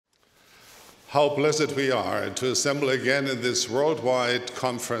How blessed we are to assemble again in this worldwide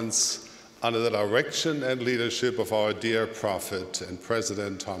conference under the direction and leadership of our dear prophet and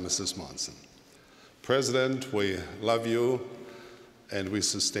President Thomas S. Monson. President, we love you and we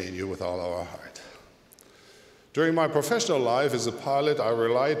sustain you with all our heart. During my professional life as a pilot, I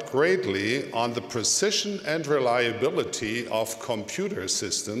relied greatly on the precision and reliability of computer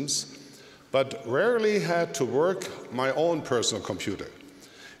systems, but rarely had to work my own personal computer.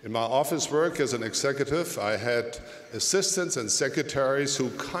 In my office work as an executive, I had assistants and secretaries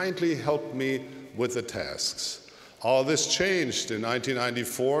who kindly helped me with the tasks. All this changed in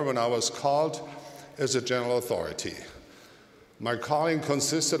 1994 when I was called as a general authority. My calling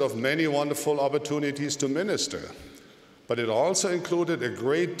consisted of many wonderful opportunities to minister, but it also included a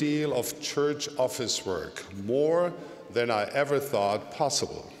great deal of church office work, more than I ever thought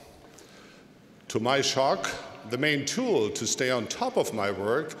possible. To my shock, the main tool to stay on top of my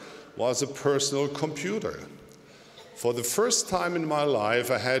work was a personal computer. For the first time in my life,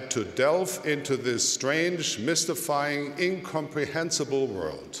 I had to delve into this strange, mystifying, incomprehensible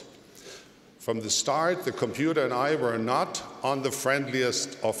world. From the start, the computer and I were not on the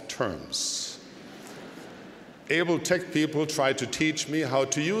friendliest of terms. Able tech people tried to teach me how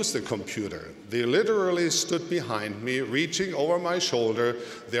to use the computer. They literally stood behind me, reaching over my shoulder,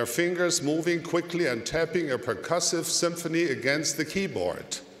 their fingers moving quickly and tapping a percussive symphony against the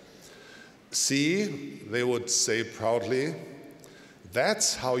keyboard. "See," they would say proudly,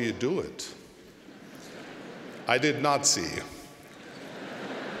 "that's how you do it." I did not see.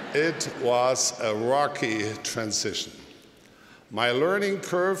 It was a rocky transition. My learning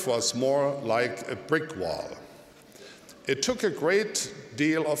curve was more like a brick wall. It took a great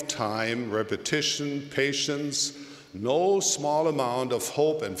deal of time, repetition, patience, no small amount of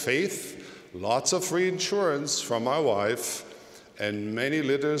hope and faith, lots of reinsurance from my wife, and many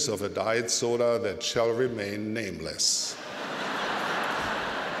liters of a diet soda that shall remain nameless.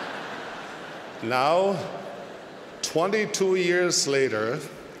 Now, 22 years later,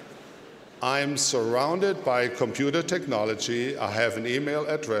 I'm surrounded by computer technology. I have an email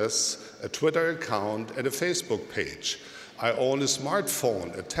address, a Twitter account, and a Facebook page. I own a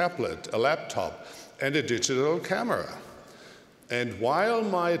smartphone, a tablet, a laptop, and a digital camera. And while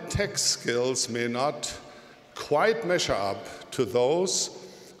my tech skills may not quite measure up to those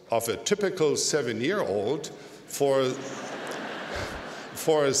of a typical 7-year-old, for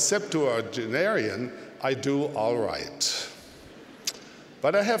a septuagenarian, I do all right.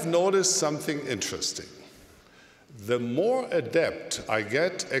 But I have noticed something interesting. The more adept I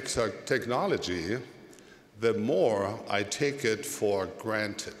get at technology, the more I take it for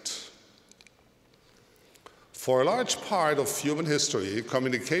granted. For a large part of human history,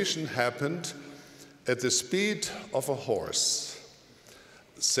 communication happened at the speed of a horse.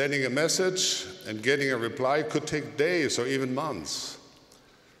 Sending a message and getting a reply could take days or even months.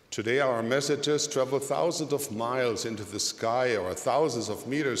 Today, our messages travel thousands of miles into the sky or thousands of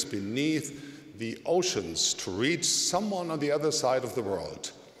meters beneath the oceans to reach someone on the other side of the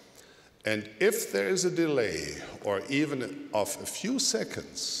world. And if there is a delay, or even of a few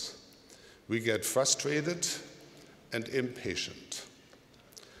seconds, we get frustrated and impatient.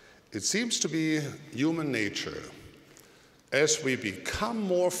 It seems to be human nature. As we become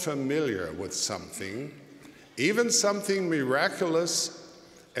more familiar with something, even something miraculous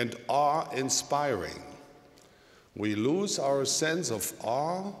and awe-inspiring, we lose our sense of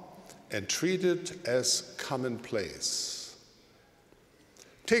awe and treat it as commonplace.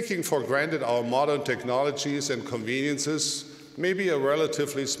 Taking for granted our modern technologies and conveniences may be a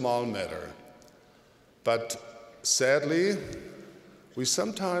relatively small matter, but sadly, we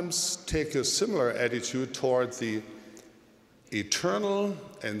sometimes take a similar attitude toward the eternal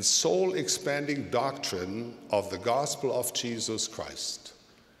and soul-expanding doctrine of the gospel of Jesus Christ.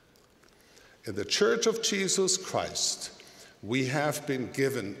 In the Church of Jesus Christ, we have been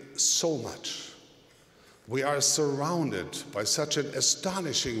given so much. We are surrounded by such an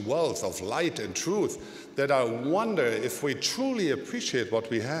astonishing wealth of light and truth that I wonder if we truly appreciate what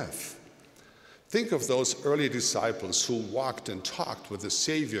we have. Think of those early disciples who walked and talked with the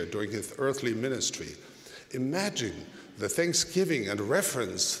Savior during his earthly ministry. Imagine the thanksgiving and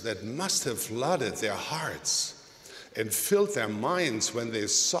reverence that must have flooded their hearts and filled their minds when they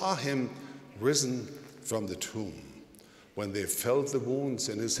saw him risen from the tomb, when they felt the wounds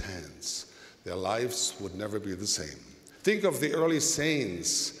in his hands. Their lives would never be the same. Think of the early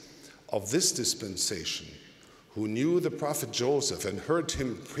saints of this dispensation who knew the prophet Joseph and heard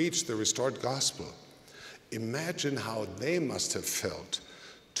him preach the restored gospel. Imagine how they must have felt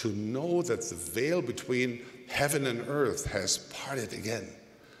to know that the veil between heaven and earth has parted again,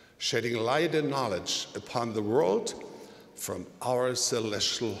 shedding light and knowledge upon the world from our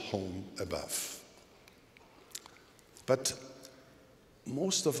celestial home above. But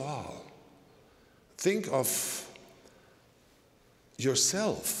most of all, think of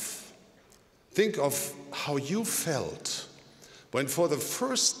yourself. Think of how you felt when for the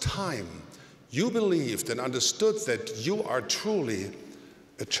first time you believed and understood that you are truly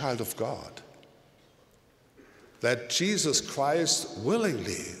a child of God, that Jesus Christ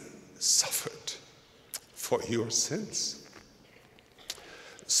willingly suffered for your sins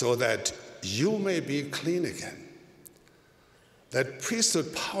so that you may be clean again, that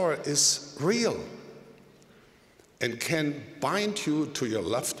priesthood power is real and can bind you to your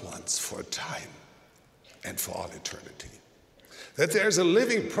loved ones for a time and for all eternity. That there's a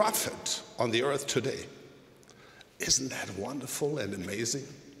living prophet on the earth today. Isn't that wonderful and amazing?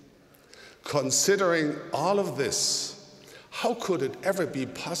 Considering all of this, how could it ever be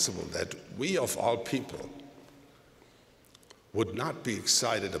possible that we of all people would not be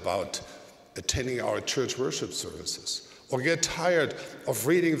excited about attending our church worship services or get tired of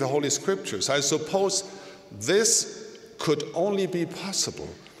reading the Holy Scriptures? I suppose this could only be possible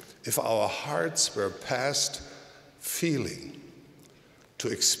if our hearts were past feeling to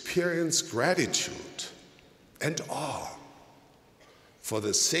experience gratitude and awe for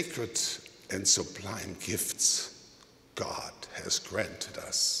the sacred and sublime gifts God has granted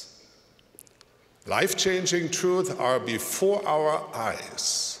us. Life-changing truths are before our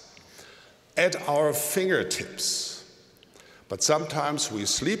eyes, at our fingertips, but sometimes we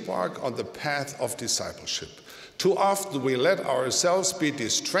sleepwalk on the path of discipleship. Too often we let ourselves be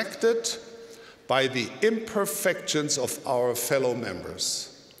distracted by the imperfections of our fellow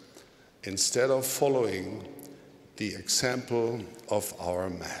members instead of following the example of our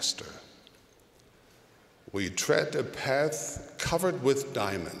Master. We tread a path covered with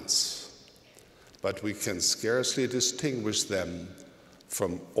diamonds, but we can scarcely distinguish them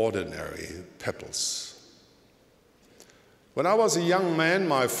from ordinary pebbles. When I was a young man,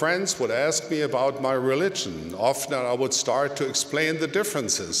 my friends would ask me about my religion. Often I would start to explain the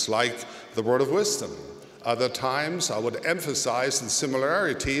differences, like the word of wisdom. Other times I would emphasize the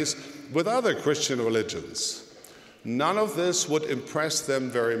similarities with other Christian religions. None of this would impress them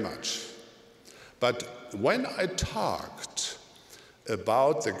very much. But when I talked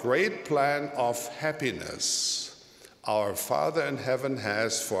about the great plan of happiness our Father in heaven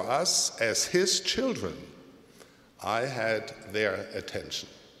has for us as his children, I had their attention.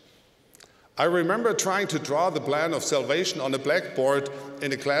 I remember trying to draw the plan of salvation on a blackboard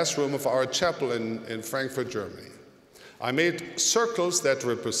in a classroom of our chapel in Frankfurt, Germany. I made circles that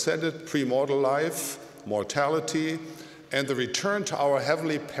represented premortal life, mortality, and the return to our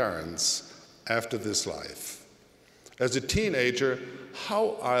heavenly parents after this life. As a teenager,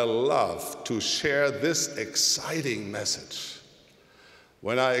 how I loved to share this exciting message.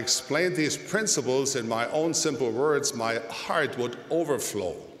 When I explained these principles in my own simple words, my heart would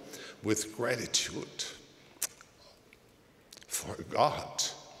overflow with gratitude for God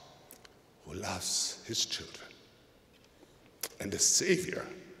who loves his children and a Savior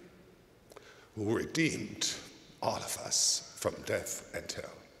who redeemed all of us from death and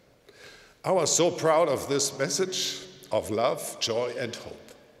hell. I was so proud of this message of love, joy, and hope.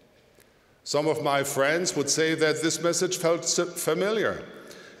 Some of my friends would say that this message felt familiar,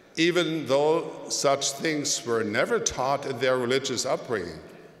 even though such things were never taught in their religious upbringing.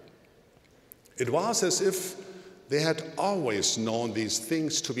 It was as if they had always known these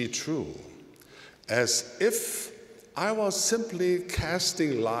things to be true, as if I was simply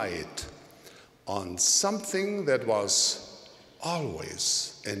casting light on something that was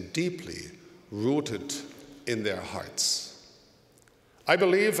always and deeply rooted in their hearts. I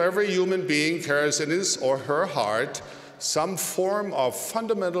believe every human being carries in his or her heart some form of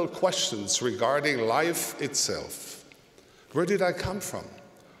fundamental questions regarding life itself. Where did I come from?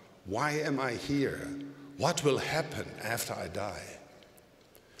 Why am I here? What will happen after I die?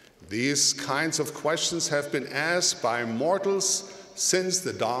 These kinds of questions have been asked by mortals since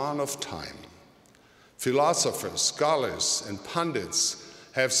the dawn of time. Philosophers, scholars, and pundits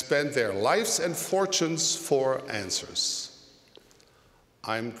have spent their lives and fortunes for answers.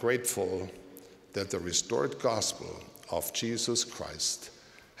 I'm grateful that the restored gospel of Jesus Christ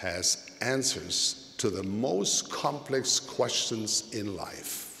has answers to the most complex questions in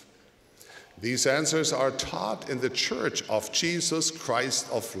life. These answers are taught in the Church of Jesus Christ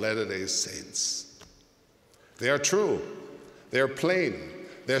of Latter-day Saints. They are true, they are plain,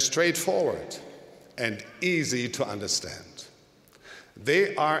 they're straightforward, and easy to understand.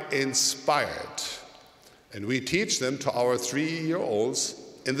 They are inspired, and we teach them to our 3-year-olds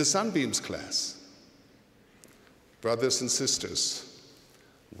in the Sunbeams class. Brothers and sisters,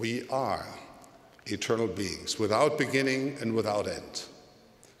 we are eternal beings, without beginning and without end.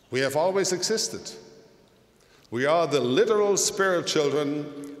 We have always existed. We are the literal spirit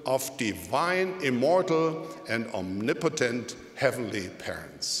children of divine, immortal, and omnipotent heavenly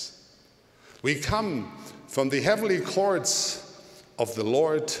parents. We come from the heavenly courts of the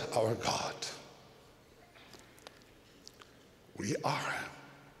Lord our God. We are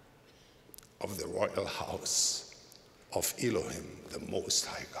of the royal house of Elohim, the Most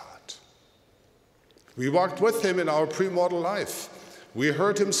High God. We walked with him in our premortal life. We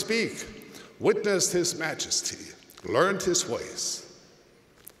heard him speak, witnessed his majesty, learned his ways.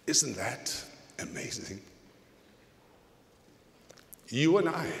 Isn't that amazing? You and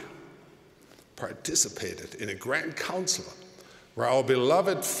I participated in a grand council where our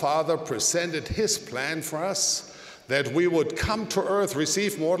beloved Father presented his plan for us, that we would come to earth,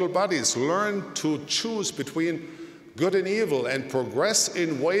 receive mortal bodies, learn to choose between good and evil, and progress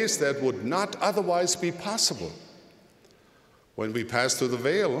in ways that would not otherwise be possible. When we passed through the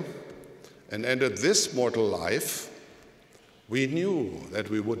veil and entered this mortal life, we knew that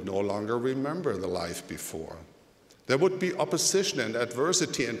we would no longer remember the life before. There would be opposition and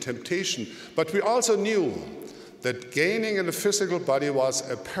adversity and temptation, but we also knew that gaining in a physical body was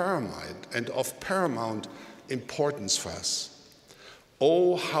a paramount and of paramount importance for us.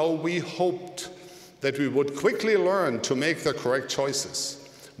 Oh, how we hoped that we would quickly learn to make the correct choices,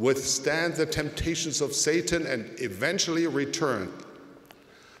 withstand the temptations of Satan, and eventually return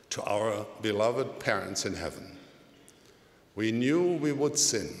to our beloved parents in heaven. We knew we would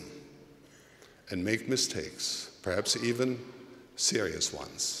sin and make mistakes, perhaps even serious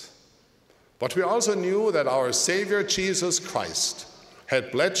ones. But we also knew that our Savior Jesus Christ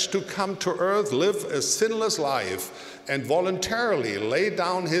had pledged to come to earth, live a sinless life, and voluntarily lay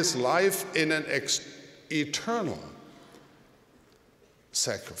down his life in an eternal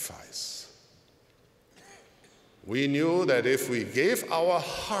sacrifice. We knew that if we gave our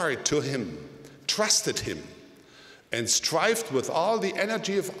heart to him, trusted him, and strived with all the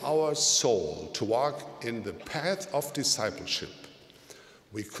energy of our soul to walk in the path of discipleship,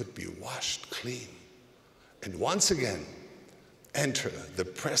 we could be washed clean and once again enter the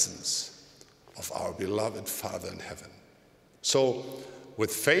presence of our beloved Father in heaven. So,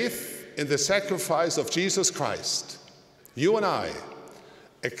 with faith in the sacrifice of Jesus Christ, you and I,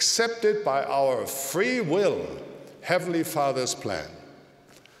 accepted by our free will, Heavenly Father's plan.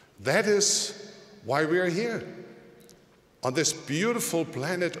 That is why we are here on this beautiful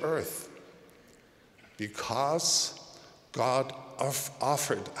planet Earth, because God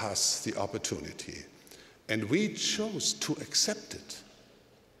offered us the opportunity, and we chose to accept it.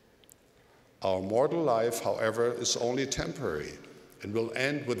 Our mortal life, however, is only temporary and will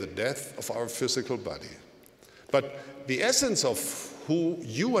end with the death of our physical body. But the essence of who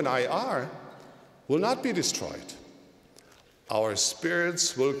you and I are will not be destroyed. Our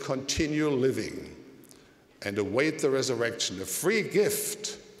spirits will continue living and await the resurrection, a free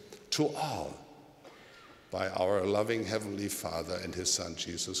gift to all by our loving Heavenly Father and his Son,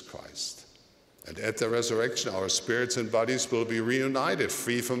 Jesus Christ. And at the resurrection, our spirits and bodies will be reunited,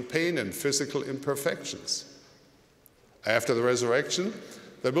 free from pain and physical imperfections. After the resurrection,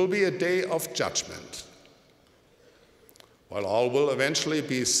 there will be a day of judgment. While all will eventually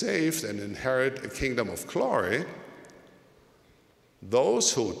be saved and inherit a kingdom of glory,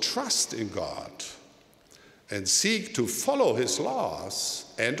 those who trust in God and seek to follow his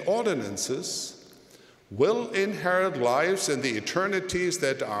laws and ordinances will inherit lives in the eternities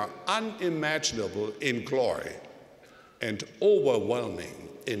that are unimaginable in glory and overwhelming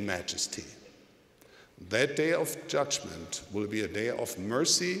in majesty. That day of judgment will be a day of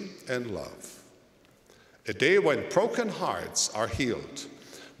mercy and love, a day when broken hearts are healed,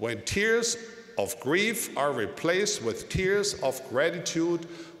 when tears of grief are replaced with tears of gratitude,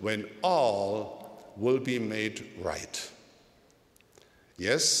 when all will be made right.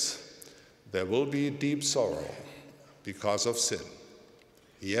 Yes, there will be deep sorrow because of sin.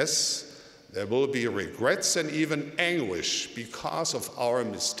 Yes, there will be regrets and even anguish because of our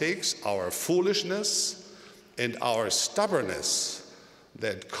mistakes, our foolishness, and our stubbornness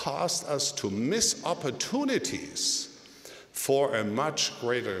that caused us to miss opportunities for a much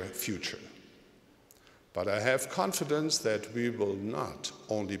greater future. But I have confidence that we will not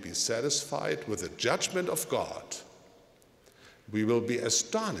only be satisfied with the judgment of God, we will be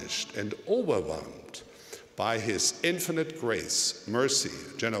astonished and overwhelmed by his infinite grace, mercy,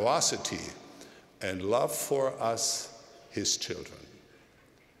 generosity, and love for us, his children.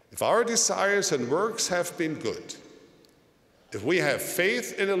 If our desires and works have been good, if we have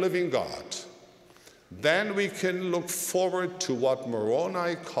faith in a living God, then we can look forward to what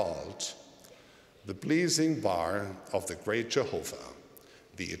Moroni called the blazing bar of the great Jehovah,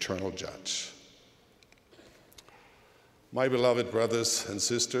 the eternal judge. My beloved brothers and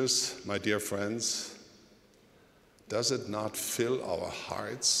sisters, my dear friends, does it not fill our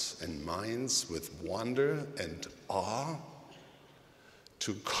hearts and minds with wonder and awe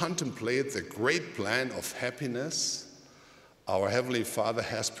to contemplate the great plan of happiness our Heavenly Father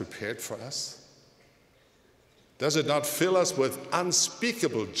has prepared for us? Does it not fill us with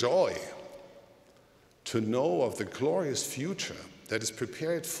unspeakable joy to know of the glorious future that is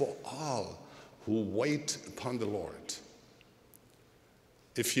prepared for all who wait upon the Lord?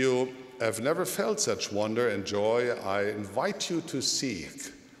 If you have never felt such wonder and joy, I invite you to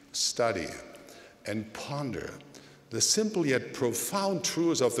seek, study, and ponder the simple yet profound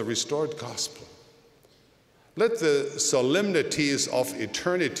truths of the restored gospel. Let the solemnities of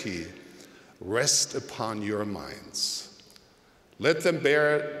eternity rest upon your minds. Let them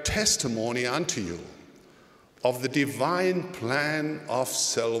bear testimony unto you of the divine plan of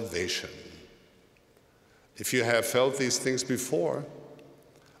salvation. If you have felt these things before,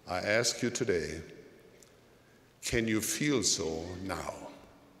 I ask you today, can you feel so now?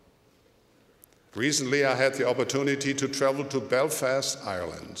 Recently, I had the opportunity to travel to Belfast,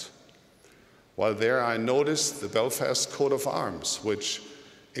 Ireland. While there, I noticed the Belfast coat of arms, which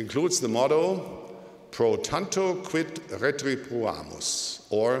includes the motto, Pro tanto quid retribuamus,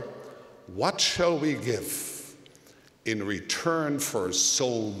 or what shall we give in return for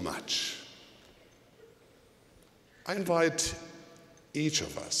so much? I invite each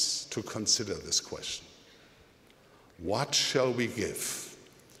of us to consider this question. What shall we give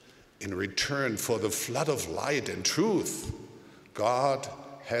in return for the flood of light and truth God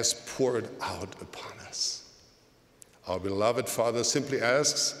has poured out upon us? Our beloved Father simply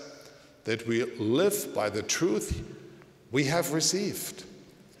asks that we live by the truth we have received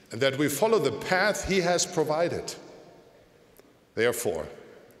and that we follow the path He has provided. Therefore,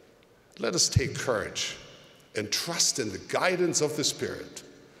 let us take courage and trust in the guidance of the Spirit.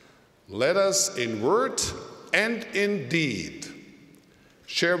 Let us in word and in deed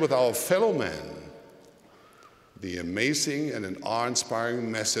share with our fellow men the amazing and an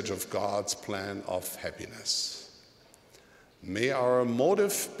awe-inspiring message of God's plan of happiness. May our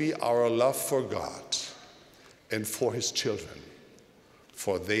motive be our love for God and for His children,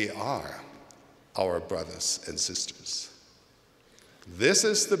 for they are our brothers and sisters. This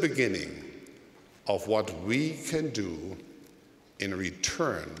is the beginning of what we can do in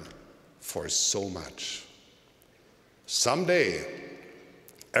return for so much. Someday,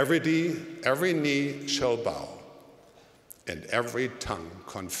 every knee shall bow and every tongue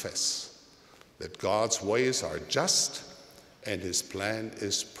confess that God's ways are just and His plan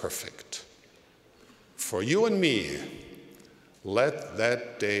is perfect. For you and me, let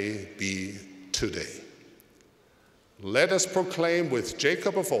that day be today. Let us proclaim with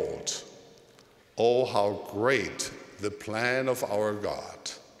Jacob of old, oh, how great the plan of our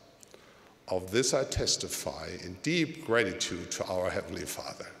God. Of this I testify in deep gratitude to our Heavenly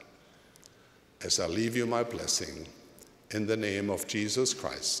Father. As I leave you my blessing, in the name of Jesus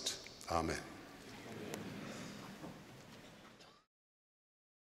Christ, amen.